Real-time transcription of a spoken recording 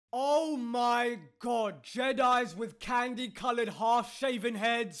Oh my god, Jedis with candy-colored half-shaven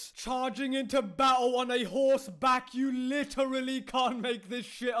heads charging into battle on a horseback. You literally can't make this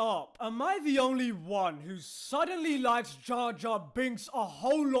shit up. Am I the only one who suddenly likes Jar Jar Binks a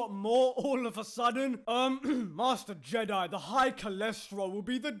whole lot more all of a sudden? Master Jedi, the high cholesterol will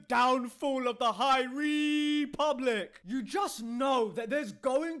be the downfall of the High Republic. You just know that there's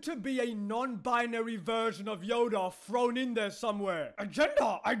going to be a non-binary version of Yoda thrown in there somewhere.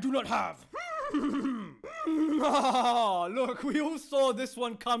 Agenda I do not have. Look, we all saw this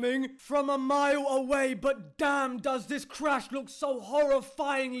one coming from a mile away, but damn, does this crash look so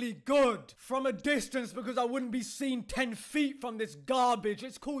horrifyingly good from a distance, because I wouldn't be seen 10 feet from this garbage.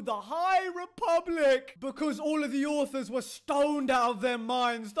 It's called the High Republic because all of the authors were stoned out of their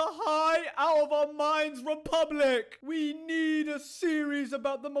minds. The High Out of Our Minds Republic. We need a series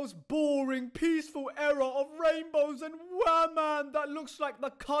about the most boring, peaceful era of rainbows and wham-man that looks like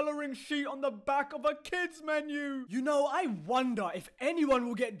the coloring sheet on the back of a kid's menu. You know, I wonder if anyone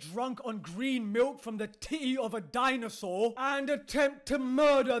will get drunk on green milk from the titty of a dinosaur and attempt to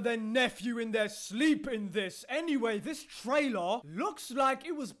murder their nephew in their sleep in this. Anyway, this trailer looks like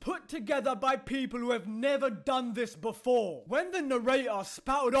it was put together by people who have never done this before. When the narrator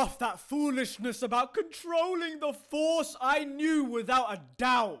spouted off that foolishness about controlling the Force, I knew without a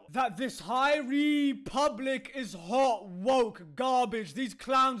doubt that this High Republic is hot, woke garbage. These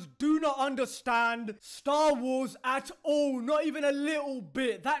clowns do not understand Star Wars at all, not even a little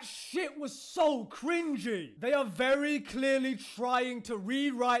bit. That shit was so cringy. They are very clearly trying to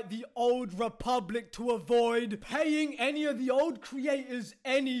rewrite the old Republic to avoid paying any of the old creators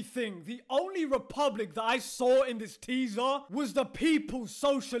anything. The only Republic that I saw in this teaser was the People's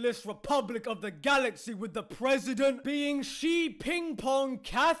Socialist Republic of the Galaxy, with the president being Xi Ping Pong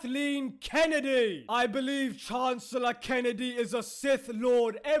Kathleen Kennedy. I believe Chancellor Kennedy is a Sith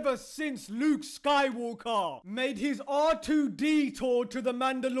Lord ever since Luke Skywalker made his R2D tour to the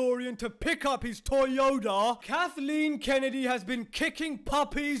Mandalorian to pick up his Toyota. Kathleen Kennedy has been kicking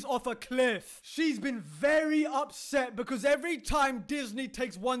puppies off a cliff. She's been very upset because every time Disney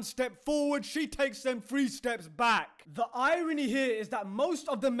takes one step forward, she takes them 3 steps back. The irony here is that most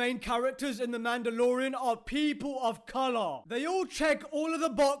of the main characters in The Mandalorian are people of color. They all check all of the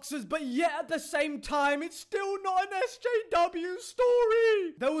boxes, but yet at the same time, it's still not an SJW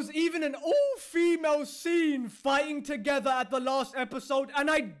story. There was even an all-female scene fighting together at the last episode, and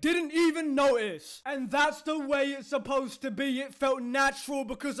I didn't even notice. And that's the way it's supposed to be. It felt natural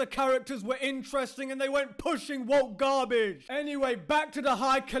because the characters were interesting and they weren't pushing woke garbage. Anyway, back to the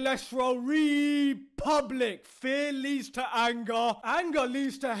high cholesterol Republic. Fear leads to anger. Anger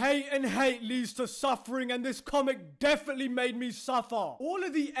leads to hate, and hate leads to suffering, and this comic definitely made me suffer. All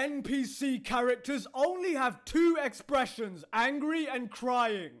of the NPC characters only have 2 expressions, angry and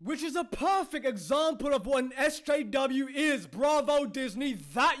crying, which is a perfect example of what an SJW is. Bravo, Disney,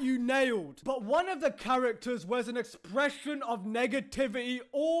 that you nailed. But one of the characters wears an expression of negativity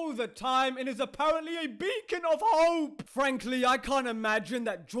all the time and is apparently a beacon of hope. Frankly, I can't imagine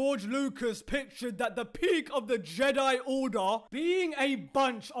that George Lucas pictured that the peak of the Jedi Order being a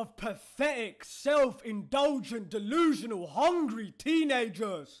bunch of pathetic, self-indulgent, delusional, hungry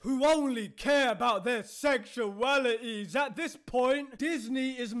teenagers who only care about their sexualities. At this point,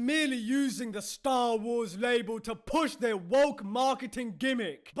 Disney is merely using the Star Wars label to push their woke marketing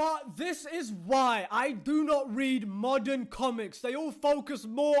gimmick. But this is why I do not read modern comics. They all focus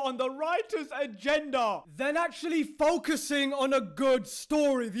more on the writer's agenda than actually focusing on a good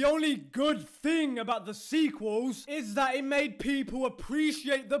story. The only good thing about the sequels is that it made people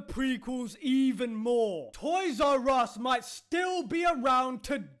appreciate the prequels even more. Toys R Us might still be around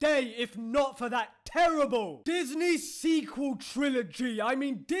today if not for that terrible Disney sequel trilogy. I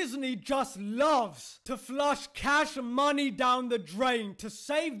mean, Disney just loves to flush cash money down the drain. To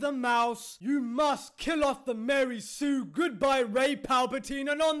save the mouse, you must kill off the Mary Sue. Goodbye, Ray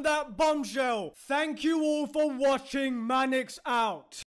Palpatine. And on that bombshell, thank you all for watching. Mannix out.